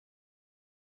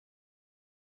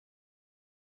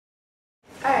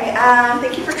Alright,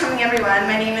 thank you for coming everyone.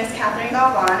 My name is Catherine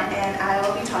Galvan and I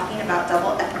will be talking about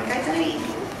double ethnic identity.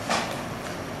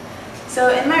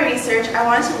 So in my research, I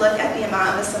wanted to look at the amount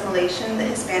of assimilation that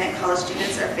Hispanic college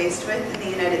students are faced with in the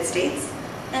United States.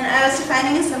 And I was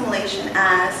defining assimilation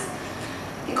as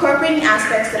incorporating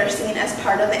aspects that are seen as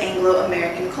part of the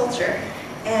Anglo-American culture.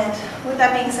 And with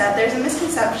that being said, there's a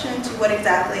misconception to what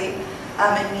exactly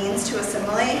it means to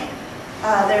assimilate.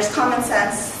 There's common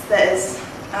sense that is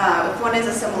if one is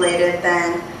assimilated,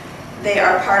 then they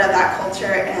are part of that culture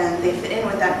and they fit in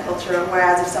with that culture,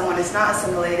 whereas if someone is not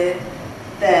assimilated,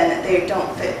 then they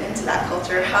don't fit into that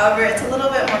culture. However, it's a little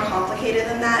bit more complicated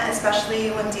than that,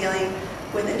 especially when dealing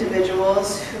with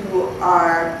individuals who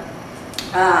are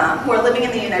living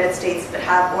in the United States but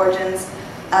have origins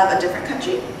of a different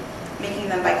country, making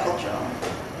them bicultural.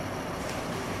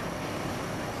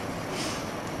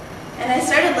 And I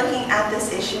started looking at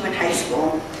this issue in high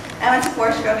school. I went to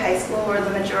Forest Grove High School where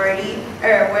where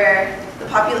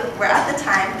at the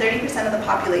time 30% of the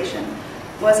population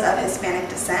was of Hispanic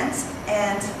descent,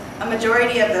 and a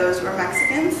majority of those were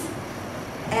Mexicans.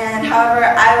 And however,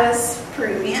 I was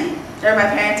Peruvian, or my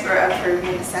parents were of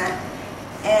Peruvian descent,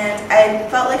 and I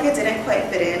felt like I didn't quite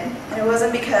fit in. And it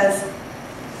wasn't because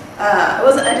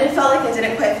I felt like I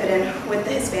didn't quite fit in with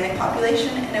the Hispanic population,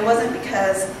 and it wasn't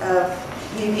because of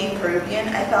me being Peruvian.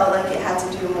 I felt like it had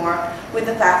to do more with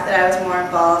the fact that I was more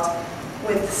involved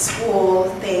with school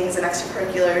things and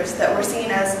extracurriculars that were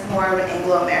seen as more of an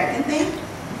Anglo-American thing.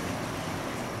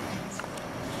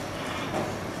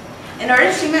 In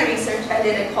order to do my research, I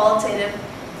did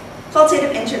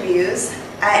qualitative interviews.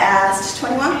 I asked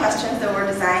 21 questions that were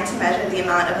designed to measure the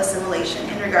amount of assimilation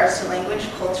in regards to language,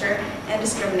 culture, and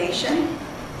discrimination.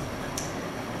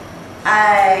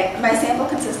 My sample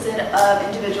consisted of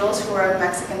individuals who were of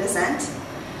Mexican descent.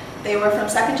 They were from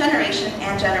second generation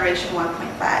and generation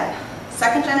 1.5.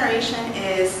 Second generation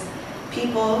is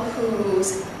people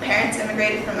whose parents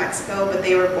immigrated from Mexico but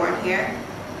they were born here,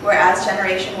 whereas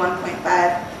generation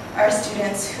 1.5 are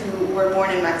students who were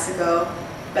born in Mexico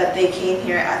but they came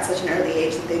here at such an early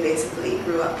age that they basically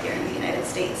grew up here in the United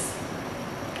States.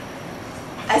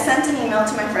 I sent an email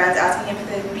to my friends asking if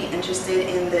they would be interested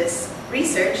in this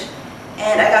research,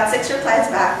 and I got 6 replies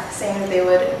back saying that they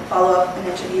would follow up an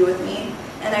interview with me,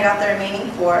 and I got the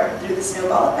remaining 4 through the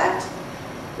snowball effect,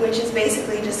 which is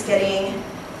basically just getting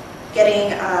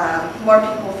more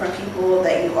people from people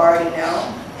that you already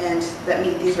know and that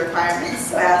meet these requirements.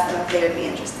 So I asked them if they would be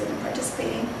interested in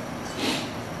participating.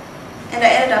 And I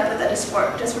ended up with a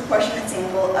disproportionate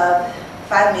sample of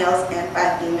 5 males and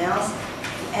 5 females,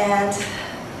 and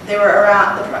they were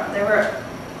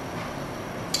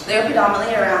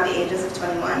predominantly around the ages of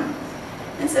 21.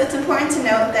 And so it's important to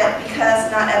note that because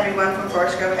not everyone from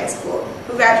Forest Grove High School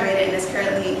who graduated and is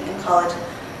currently in college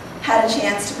had a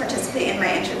chance to participate in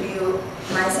my interview,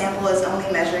 my sample is only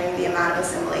measuring the amount of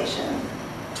assimilation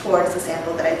towards the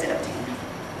sample that I did obtain.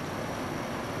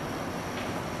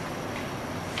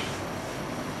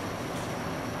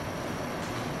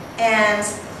 And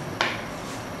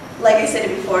like I said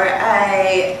before,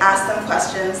 I asked them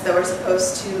questions that were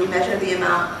supposed to measure the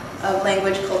amount of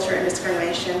language, culture, and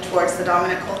discrimination towards the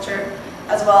dominant culture,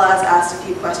 as well as asked a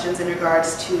few questions in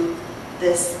regards to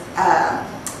this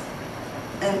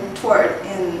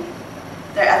in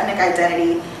their ethnic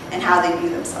identity and how they view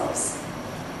themselves.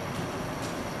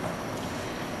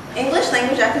 English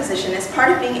language acquisition is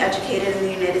part of being educated in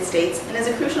the United States and is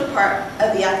a crucial part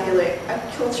of the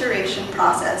acculturation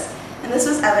process. And this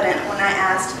was evident when I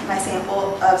asked my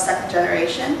sample of second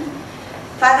generation.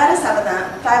 5 out of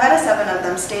 7 of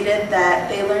them stated that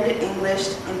they learned English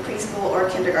in preschool or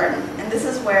kindergarten. And this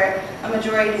is where a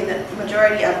majority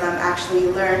of them actually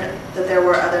learned that there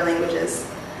were other languages.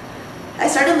 I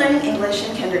started learning English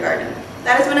in kindergarten.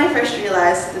 That is when I first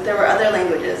realized that there were other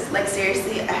languages. Like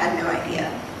seriously, I had no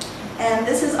idea. And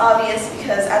this is obvious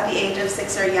because at the age of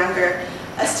 6 or younger,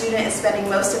 a student is spending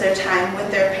most of their time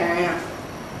with their parent,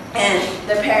 and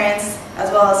their parents,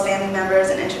 as well as family members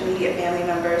and intermediate family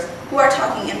members, who are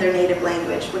talking in their native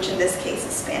language, which in this case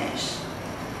is Spanish.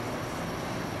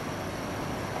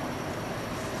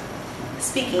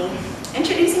 Speaking.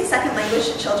 Introducing second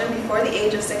language to children before the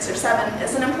age of 6 or 7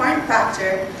 is an important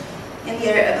factor in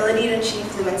their ability to achieve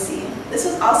fluency. This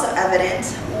was also evident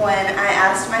when I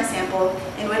asked my sample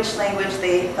in which language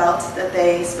they felt that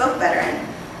they spoke better in.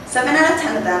 7 out of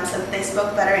 10 of them said that they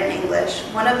spoke better in English.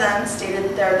 One of them stated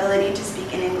that their ability to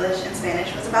speak in English and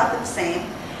Spanish was about the same.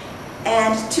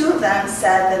 And 2 of them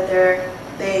said that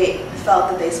they felt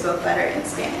that they spoke better in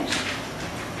Spanish.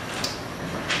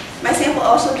 My sample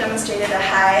also demonstrated a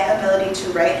high ability to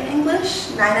write in English.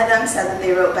 9 of them said that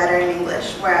they wrote better in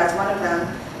English, whereas 1 of them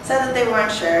said that they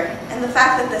weren't sure. And the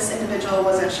fact that this individual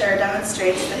wasn't sure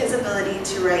demonstrates that his ability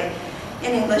to write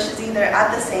in English is either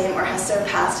at the same or has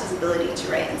surpassed his ability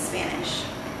to write in Spanish.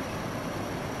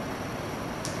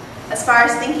 As far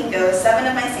as thinking goes, 7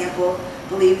 of my sample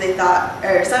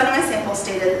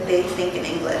stated that they think in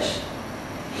English.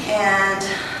 And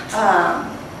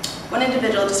one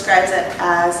individual describes it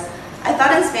as, "I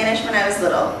thought in Spanish when I was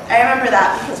little. I remember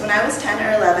that because when I was 10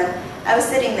 or 11, I was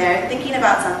sitting there thinking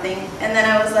about something, and then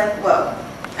I was like, whoa,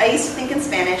 I used to think in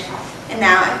Spanish, and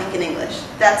now I think in English.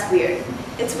 That's weird.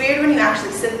 It's weird when you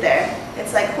actually sit there.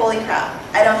 It's like, holy crap,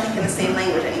 I don't think in the same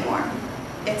language anymore.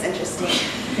 It's interesting."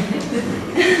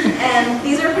 And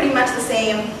these are pretty much the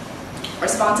same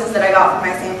responses that I got from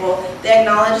my sample. They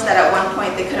acknowledged that at one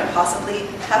point they couldn't possibly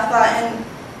have thought in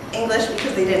English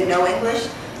because they didn't know English,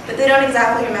 but they don't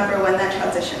exactly remember when that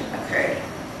transition occurred.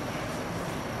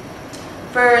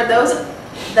 For those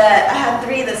that I had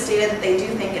 3 that stated that they do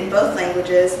think in both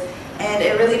languages, and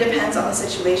it really depends on the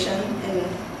situation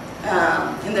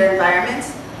in their environment.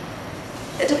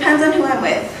 It depends on who I'm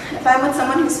with. If I'm with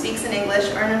someone who speaks in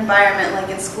English, or an environment like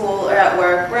in school or at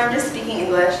work where I'm just speaking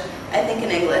English, I think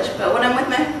in English. But when I'm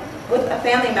with a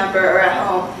family member or at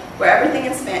home where everything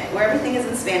is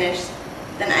in Spanish,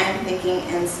 then I am thinking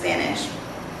in Spanish.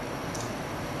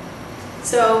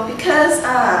 So because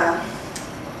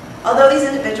although these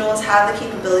individuals have the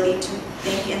capability to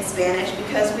think in Spanish,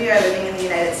 because we are living in the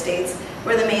United States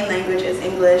where the main language is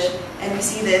English, and we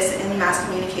see this in mass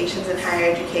communications and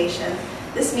higher education,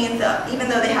 this means that even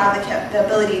though they have the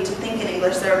ability to think in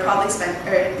English, they're probably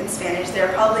in Spanish,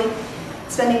 they're probably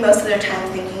spending most of their time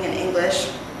thinking in English.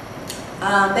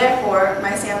 Therefore,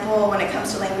 my sample, when it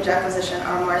comes to language acquisition,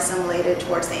 are more assimilated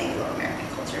towards the Anglo-American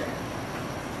culture.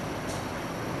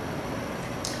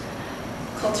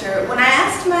 When I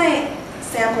asked my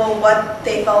sample what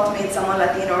they felt made someone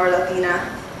Latino or Latina,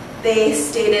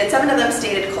 7 of them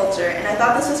stated culture, and I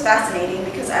thought this was fascinating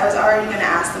because I was already going to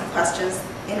ask them questions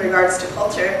in regards to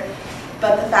culture,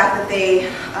 but the fact that they,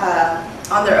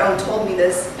 on their own, told me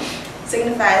this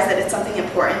signifies that it's something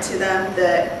important to them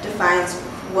that defines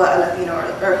what a Latino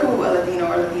or who a Latino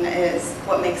or Latina is,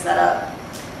 what makes that up.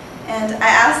 And I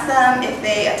asked them if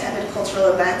they attended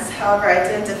cultural events. However, I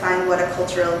didn't define what a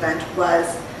cultural event was.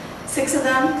 6 of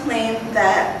them claimed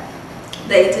that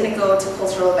they didn't go to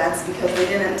cultural events because they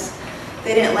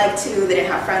didn't like to, they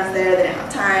didn't have friends there, they didn't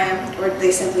have time, or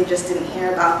they simply just didn't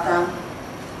hear about them.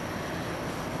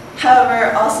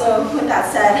 However, also with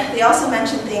that said, they also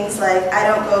mentioned things like, I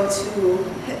don't go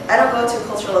to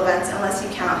cultural events unless you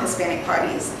count Hispanic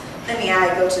parties. Then yeah,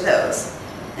 I go to those.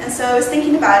 And so I was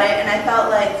thinking about it, and I felt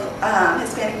like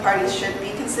Hispanic parties should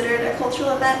be considered a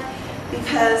cultural event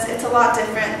because it's a lot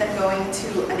different than going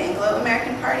to an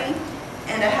Anglo-American party.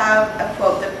 And I have a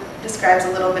quote that describes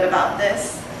a little bit about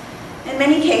this. In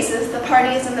many cases, the party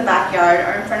is in the backyard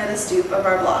or in front of the stoop of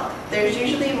our block. There's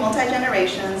usually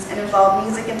multi-generations and involve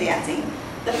music and dancing.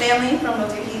 The family, from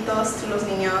los viejitos to los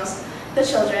niños, the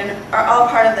children, are all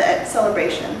part of the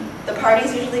celebration. The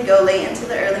parties usually go late into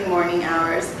the early morning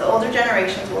hours. The older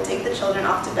generations will take the children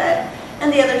off to bed,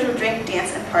 and the others will drink,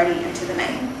 dance, and party into the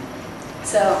night.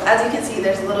 So, as you can see,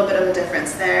 there's a little bit of a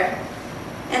difference there.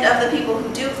 And of the people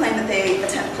who do claim that they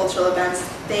attend cultural events,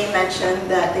 they mention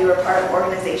that they were part of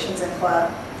organizations and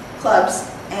clubs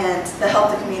and to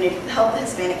help the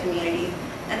Hispanic community.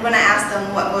 And when I asked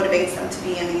them what motivates them to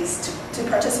be in to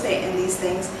participate in these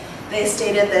things, they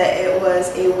stated that it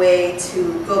was a way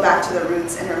to go back to the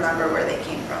roots and remember where they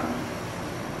came from.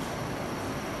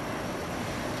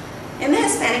 In the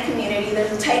Hispanic community,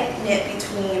 there's a tight knit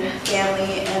between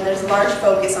family, and there's a large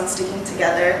focus on sticking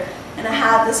together. And I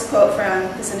have this quote from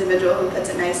this individual who puts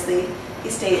it nicely. He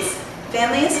states,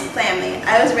 "Family is family.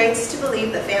 I was raised to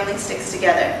believe that family sticks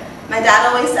together. My dad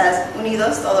always says,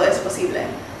 unidos todo es posible.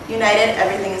 United,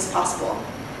 everything is possible."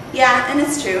 Yeah, and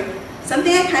it's true.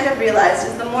 Something I kind of realized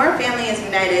is the more family is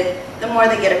united, the more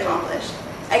they get accomplished.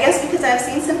 I guess because I've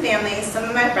seen some families, some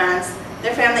of my friends,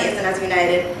 their family isn't as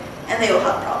united, and they will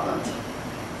have problems.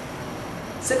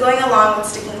 So going along with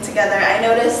sticking together, I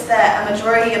noticed that a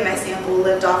majority of my sample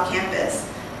lived off campus.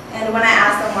 And when I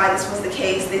asked them why this was the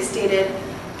case, they stated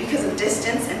because of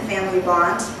distance and family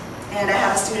bond. And I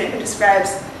have a student who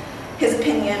describes his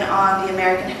opinion on the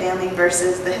American family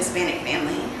versus the Hispanic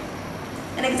family.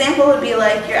 An example would be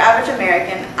like your average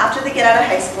American, after they get out of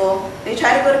high school, they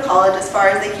try to go to college as far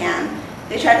as they can.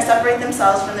 They try to separate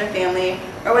themselves from their family,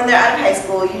 or when they're out of high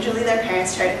school, usually their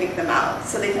parents try to kick them out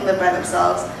so they can live by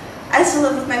themselves. I still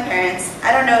live with my parents.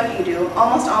 I don't know if you do.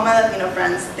 Almost all my Latino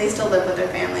friends, they still live with their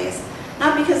families.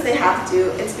 Not because they have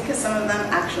to, it's because some of them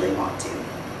actually want to.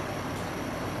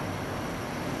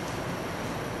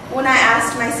 When I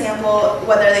asked my sample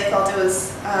whether they felt it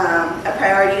was a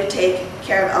priority to take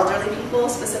care of elderly people,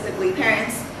 specifically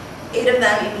parents, 8 of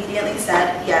them immediately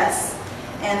said yes,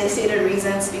 and they stated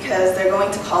reasons because they're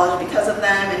going to college because of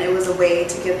them and it was a way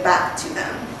to give back to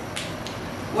them.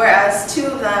 Whereas 2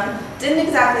 of them didn't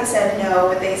exactly say no,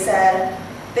 but they said,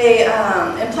 they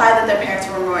implied that their parents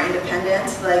were more independent,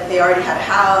 like they already had a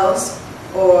house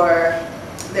or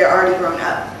they're already grown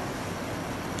up.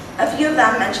 A few of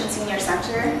them mentioned senior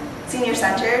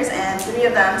centers, and 3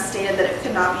 of them stated that it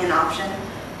could not be an option,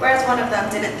 whereas 1 of them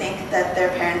didn't think that their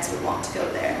parents would want to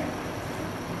go there.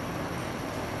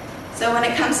 So when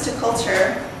it comes to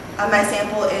culture, my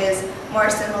sample is more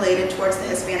assimilated towards the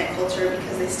Hispanic culture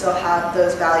because they still have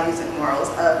those values and morals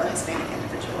of a Hispanic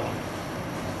individual.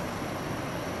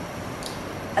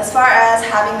 As far as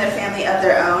having their family of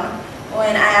their own,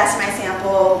 when I asked my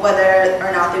sample whether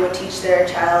or not they would teach their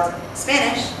child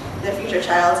Spanish, their future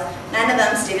child, 9 of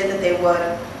them stated that they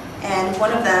would, and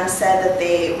 1 of them said that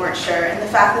they weren't sure. And the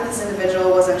fact that this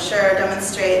individual was unsure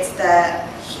demonstrates that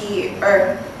he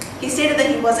stated that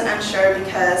he wasn't unsure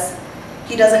because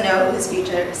he doesn't know who his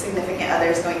future significant other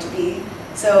is going to be.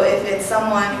 So if it's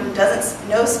someone who doesn't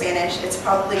know Spanish, it's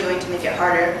probably going to make it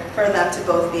harder for them to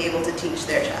both be able to teach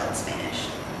their child Spanish.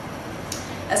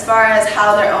 As far as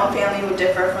how their own family would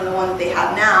differ from the one that they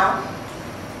have now,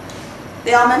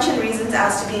 they all mentioned reasons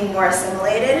as to being more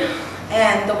assimilated,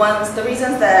 and the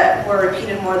reasons that were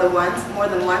repeated more than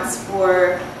once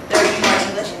were there would be more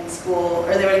English in school,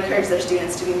 or they would encourage their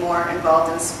students to be more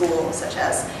involved in school, such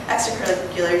as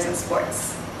extracurriculars and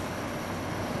sports.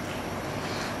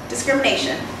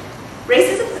 Discrimination.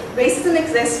 Racism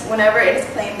exists whenever it is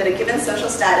claimed that a given social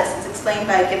status is explained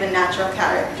by a given natural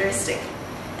characteristic.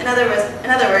 In other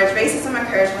words, racism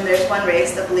occurs when there's one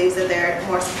race that believes that they're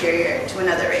more superior to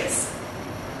another race.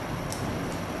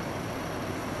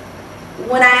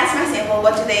 When I asked my sample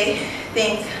what do they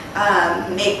think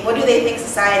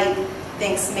society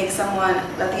thinks makes someone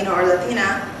Latino or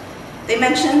Latina, they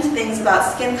mentioned things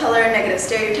about skin color, negative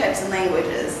stereotypes, and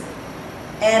languages.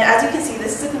 And as you can see,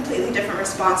 this is a completely different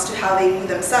response to how they view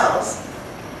themselves.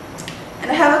 And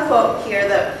I have a quote here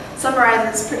that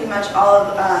summarizes pretty much all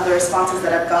of the responses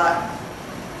that I've got.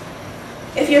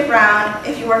 If you're brown,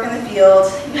 if you work in the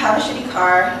field, you have a shitty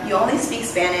car, you only speak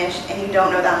Spanish, and you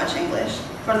don't know that much English.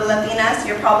 For the Latinas,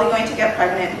 you're probably going to get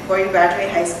pregnant before you graduate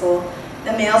high school.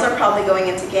 The males are probably going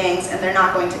into gangs, and they're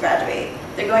not going to graduate.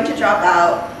 They're going to drop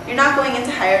out. You're not going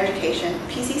into higher education.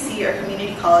 PCC or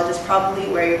community college is probably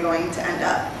where you're going to end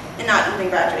up, and not even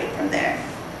graduate from there.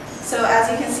 So as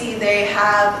you can see, they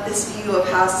have this view of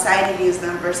how society views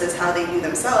them versus how they view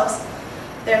themselves.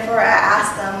 Therefore, I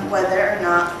asked them whether or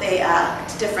not they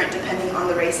act different depending on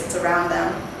the race that's around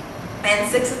them. And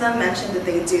 6 of them mentioned that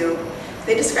they do.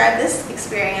 They describe this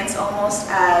experience almost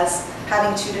as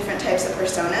having 2 different types of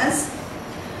personas.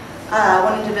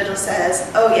 One individual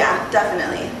says, oh yeah,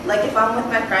 definitely. Like if I'm with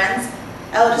my friends,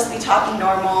 I'll just be talking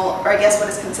normal, or I guess what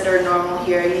is considered normal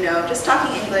here, you know, just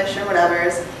talking English or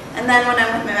whatever's. And then when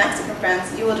I'm with my Mexican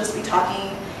friends, you will just be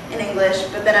talking in English,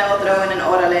 but then I will throw in an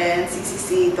orale and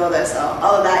CCC, todo eso,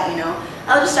 all of that, you know.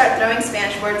 I'll just start throwing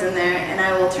Spanish words in there, and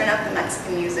I will turn up the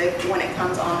Mexican music when it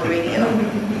comes on the radio.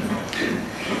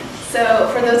 So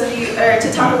for those of you, or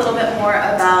to talk a little bit more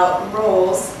about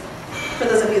roles, for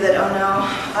those of you that don't know,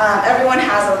 everyone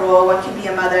has a role. One can be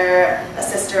a mother, a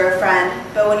sister, a friend,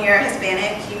 but when you're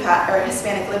Hispanic, or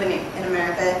Hispanic living in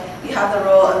America, you have the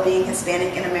role of being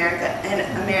Hispanic in America and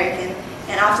American,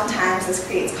 and oftentimes this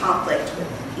creates conflict with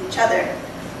each other,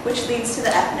 which leads to the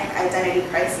ethnic identity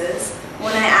crisis.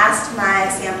 When I asked my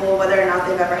sample whether or not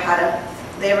they've ever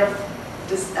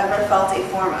felt a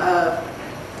form of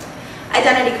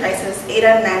identity crisis, 8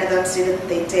 out of 9 of them stated that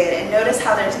they did. And notice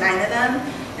how there's 9 of them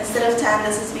instead of 10.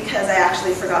 This is because I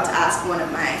actually forgot to ask one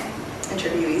of my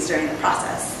interviewees during the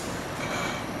process.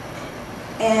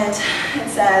 And it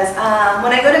says,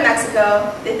 when I go to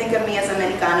Mexico, they think of me as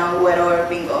Americano, güero, or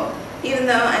bingo. Even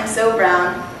though I'm so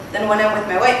brown, then when I'm with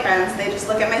my white friends, they just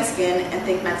look at my skin and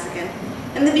think Mexican.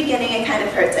 In the beginning, it kind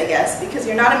of hurts, I guess, because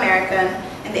you're not American.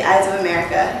 In the eyes of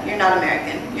America, you're not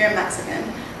American, you're Mexican.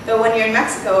 But when you're in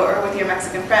Mexico or with your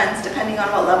Mexican friends, depending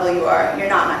on what level you are, you're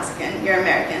not Mexican, you're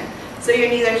American. So you're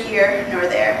neither here nor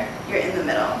there, you're in the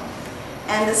middle.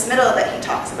 And this middle that he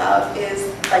talks about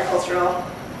is bicultural.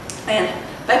 And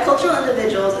Bicultural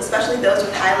individuals, especially those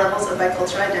with high levels of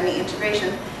bicultural identity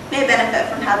integration, may benefit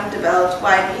from having developed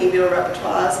wide behavioral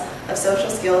repertoires of social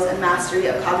skills and mastery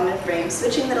of cognitive frame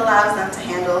switching that allows them to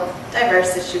handle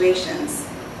diverse situations.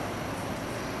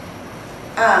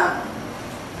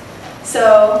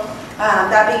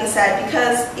 That being said,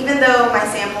 because even though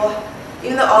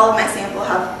all of my sample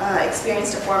have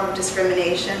experienced a form of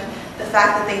discrimination, the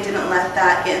fact that they didn't let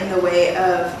that get in the way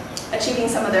of achieving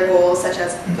some of their goals, such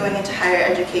as going into higher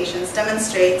educations,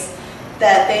 demonstrates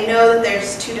that they know that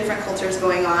there's two different cultures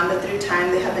going on, but through time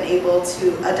they have been able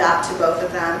to adapt to both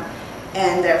of them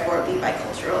and therefore be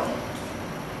bicultural.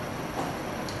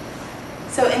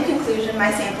 So in conclusion, my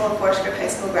sample of Forest Grove High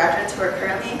School graduates who are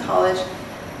currently in college,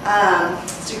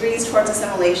 degrees towards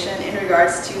assimilation in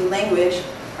regards to language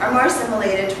are more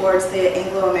assimilated towards the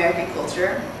Anglo-American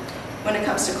culture. When it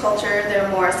comes to culture, they're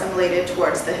more assimilated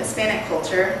towards the Hispanic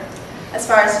culture. As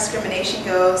far as discrimination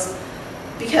goes,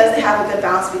 because they have a good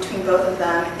balance between both of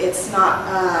them, it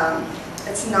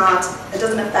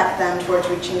doesn't affect them towards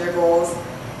reaching their goals,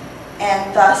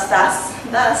 and thus that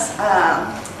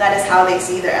is how they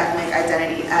see their ethnic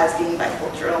identity as being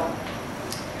bicultural.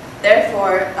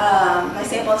 Therefore, my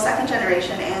sample of second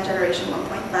generation and generation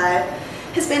 1.5,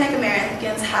 Hispanic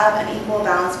Americans have an equal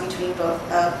balance between both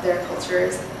of their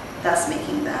cultures, thus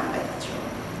making them bicultural.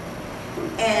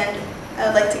 And I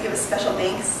would like to give a special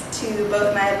thanks to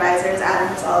both my advisors, Adam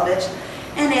Rosalovich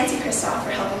and Nancy Kristoff,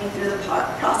 for helping me through the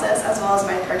process, as well as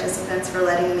my participants for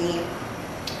letting me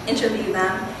interview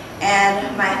them,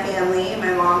 and my family,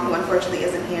 my mom, who unfortunately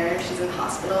isn't here, she's in the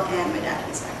hospital, and my dad,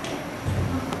 who's back there.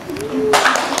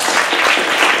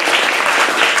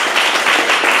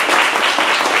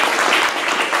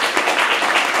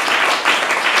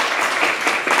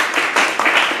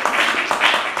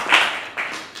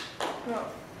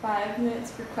 About 5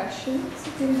 minutes for questions,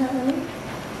 if you have any.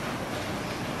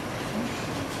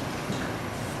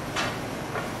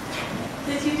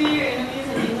 Did you do your interviews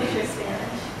in English or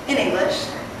Spanish? In English.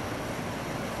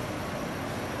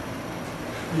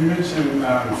 You mentioned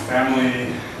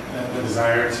family, the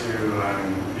desire to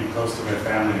be close to their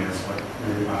family is what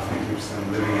maybe often keeps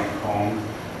them living at home.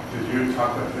 Did you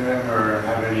talk with them or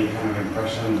have any kind of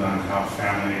impressions on how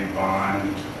family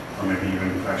bond or maybe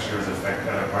even pressures affect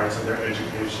other parts of their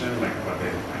education, like what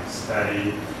they might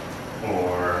study,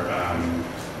 or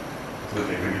would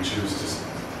they maybe choose to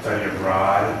study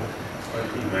abroad, or do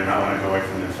they not want to go away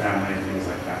from their family, things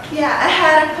like that? Yeah, I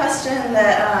had a question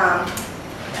that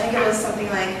I think it was something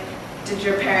like, did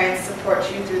your parents support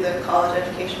you through the college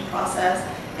education process?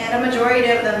 And a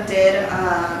majority of them did.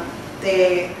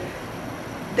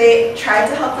 They tried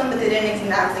to help them, but they didn't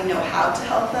exactly know how to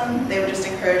help them. They would just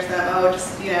encourage them, oh,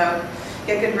 just, get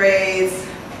good grades.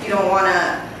 You don't want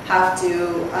to have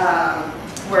to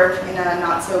work in a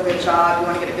not so good job. You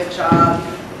want to get a good job, be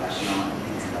professional, and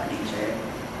things of that nature.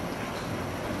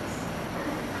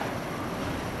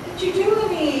 Did you do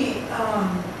any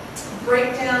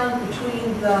breakdown between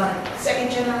the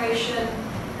second generation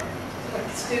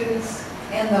students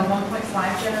and the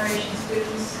 1.5 generation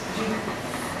students? Did you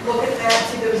look at that,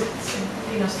 see those,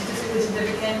 statistically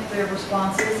significant, their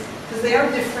responses? Because they are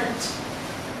different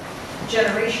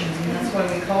generations, and that's why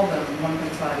we call them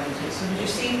 1.5 and 2. So did you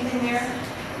see anything there?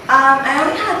 I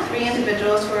only had 3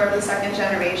 individuals who were of the second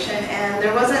generation, and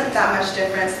there wasn't that much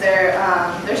difference.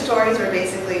 Their stories were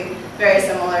basically very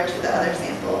similar to the other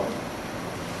sample.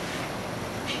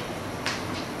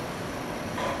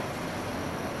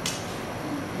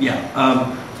 Yeah,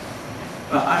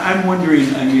 I'm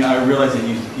wondering, I realize that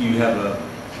you have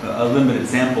a limited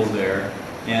sample there,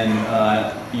 and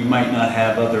you might not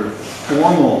have other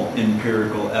formal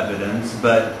empirical evidence,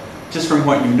 but just from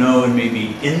what you know and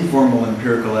maybe informal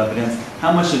empirical evidence,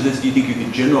 how much of this do you think you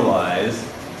could generalize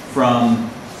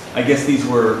from, I guess these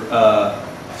were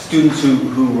students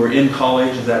who were in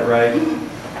college, is that right?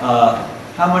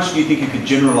 How much do you think you could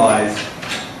generalize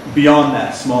beyond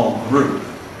that small group?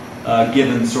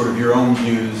 Given sort of your own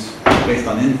views based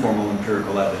on informal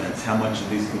empirical evidence, how much of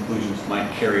these conclusions might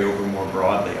carry over more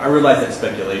broadly? I realize that's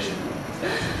speculation.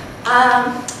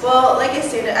 Well, like I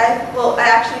stated, I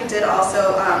actually did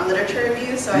also literature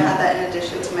reviews, so I had that in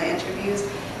addition to my interviews.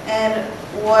 And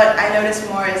what I noticed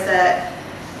more is that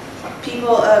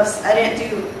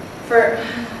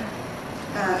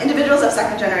individuals of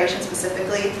second generation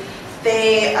specifically,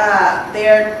 they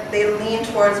lean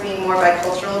towards being more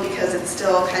bicultural because it's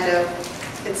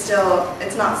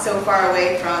not so far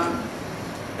away from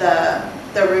the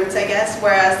roots, I guess,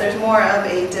 whereas there's more of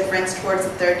a difference towards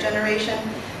the third generation,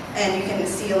 and you can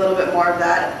see a little bit more of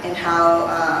that in how,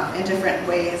 in different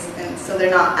ways, and so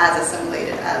they're not as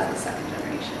assimilated as the second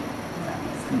generation, if that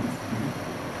makes sense.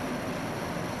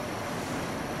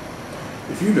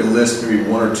 if you were to list maybe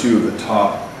one or two of the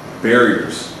top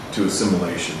barriers to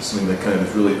assimilation, something that kind of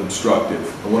is really obstructive.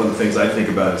 And one of the things I think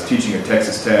about is teaching at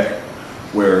Texas Tech,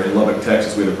 where in Lubbock,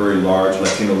 Texas, we have a very large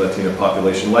Latina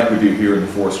population, like we do here in the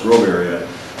Forest Grove area.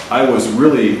 I was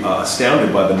really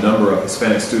astounded by the number of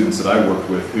Hispanic students that I worked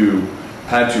with who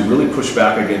had to really push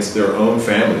back against their own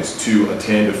families to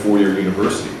attend a four-year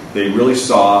university. They really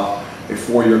saw a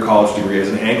four-year college degree as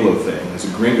an Anglo thing, as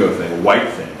a gringo thing, a white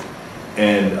thing.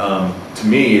 And to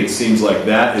me, it seems like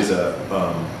that is a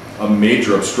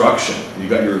major obstruction. You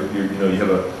got you have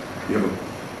a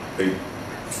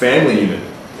family unit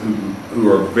who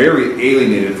are very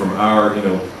alienated from our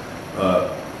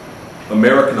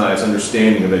Americanized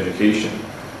understanding of education.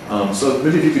 So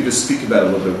maybe if you could just speak about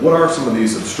it a little bit. What are some of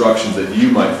these obstructions that you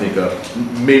might think of,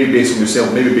 maybe based on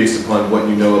yourself, maybe based upon what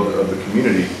you know of the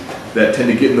community, that tend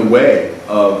to get in the way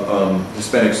of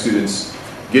Hispanic students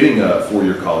getting a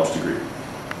four-year college degree?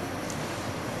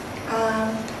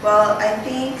 Well, I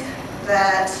think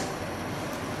that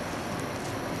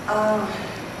I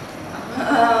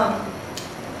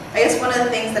guess one of the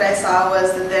things that I saw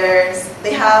was that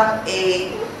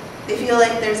they feel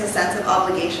like there's a sense of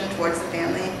obligation towards the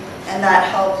family, and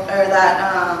that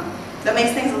that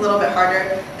makes things a little bit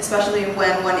harder, especially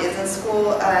when one is in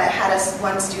school. I had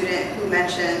one student who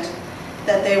mentioned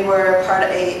that they were part of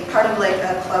like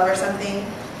a club or something,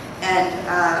 and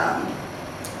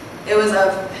it was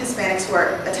of Hispanics who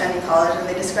were attending college, and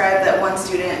they described that one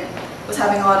student was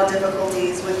having a lot of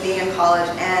difficulties with being in college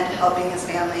and helping his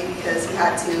family because he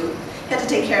had to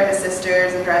take care of his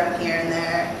sisters and drive him here and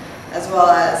there, as well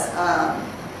as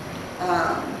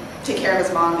take care of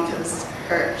his mom because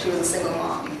she was a single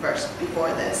mom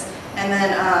before this. And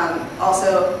then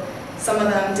also some of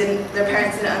them their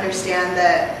parents didn't understand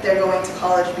that they're going to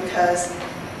college because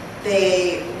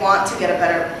they want to get a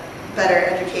better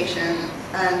education.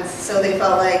 And so they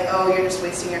felt like, oh, you're just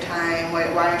wasting your time.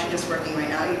 Why aren't you just working right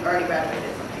now? You've already graduated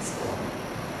from high school.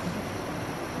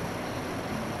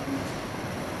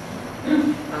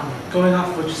 Going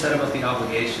off what you said about the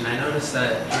obligation, I noticed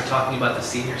that you were talking about the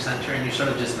senior center, and you sort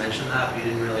of just mentioned that, but you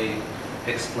didn't really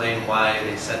explain why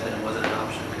they said that it wasn't an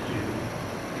option. Could you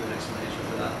give an explanation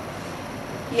for that?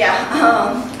 Yeah,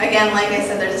 again, like I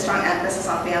said, there's a strong emphasis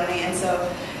on family, and so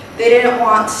they didn't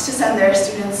want to send their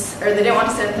students, or they didn't want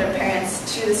to send their parents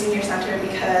to the senior center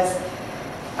because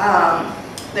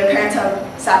their parents have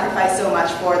sacrificed so much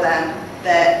for them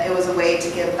that it was a way to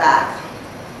give back.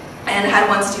 And I had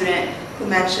one student who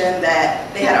mentioned that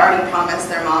they had already promised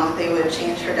their mom that they would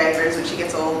change her diapers when she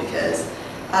gets old because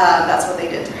that's what they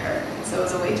did to her. And so it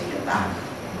was a way to give back.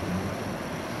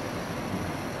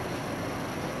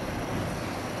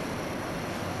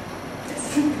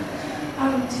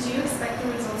 Did you expect the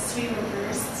results to be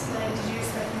reversed? Like, did you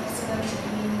expect most of them to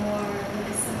be more like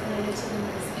assimilated to the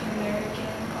Mexican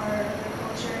American part of their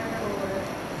culture, or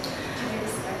did you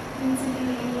expect them to be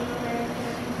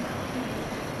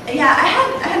Anglo-American? Yeah, I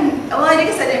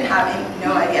guess I didn't have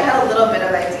no idea. I had a little bit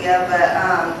of idea, but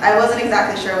I wasn't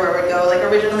exactly sure where it would go. Like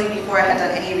originally, before I had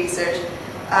done any research,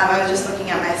 I was just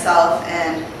looking at myself,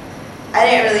 and I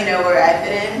didn't really know where I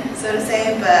fit in, so to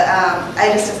say, but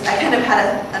I kind of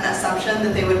had an assumption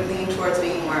that they would lean towards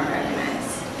being more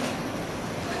Americanized.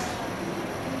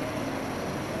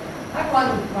 I have one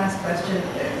last question.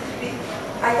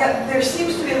 There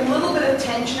seems to be a little bit of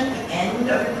tension at the end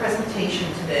of your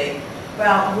presentation today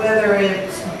about whether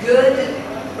it's good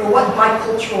or what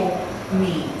bicultural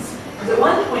means. Because at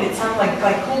one point it sounded like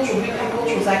bicultural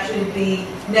is actually be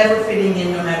never fitting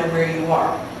in no matter where you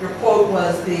are. Your quote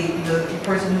was the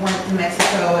person who went to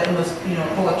Mexico and was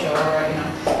pocho, or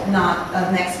not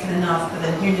Mexican enough, but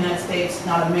then here in the United States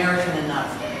not American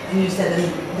enough. And you said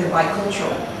that they're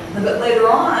bicultural. But later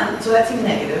on, so that seemed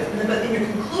negative. But in your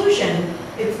conclusion,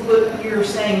 you're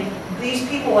saying these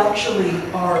people actually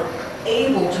are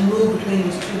able to move between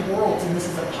these two worlds, and this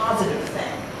is a positive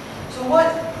thing. So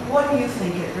what do you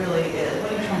think it really is?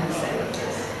 What are you trying to say with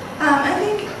this? I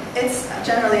think it's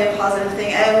generally a positive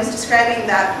thing. I was describing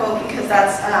that quote because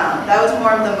that was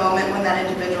more of the moment when that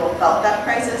individual felt that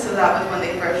crisis, so that was when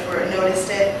they first noticed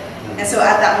it. And so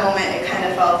at that moment, it kind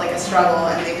of felt like a struggle,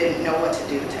 and they didn't know what to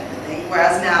do type of thing.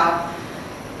 Whereas now,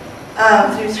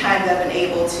 through time, they've been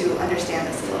able to understand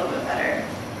this a little bit better.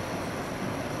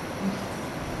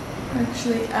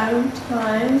 Actually, out of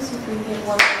time, so if we can get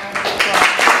one more.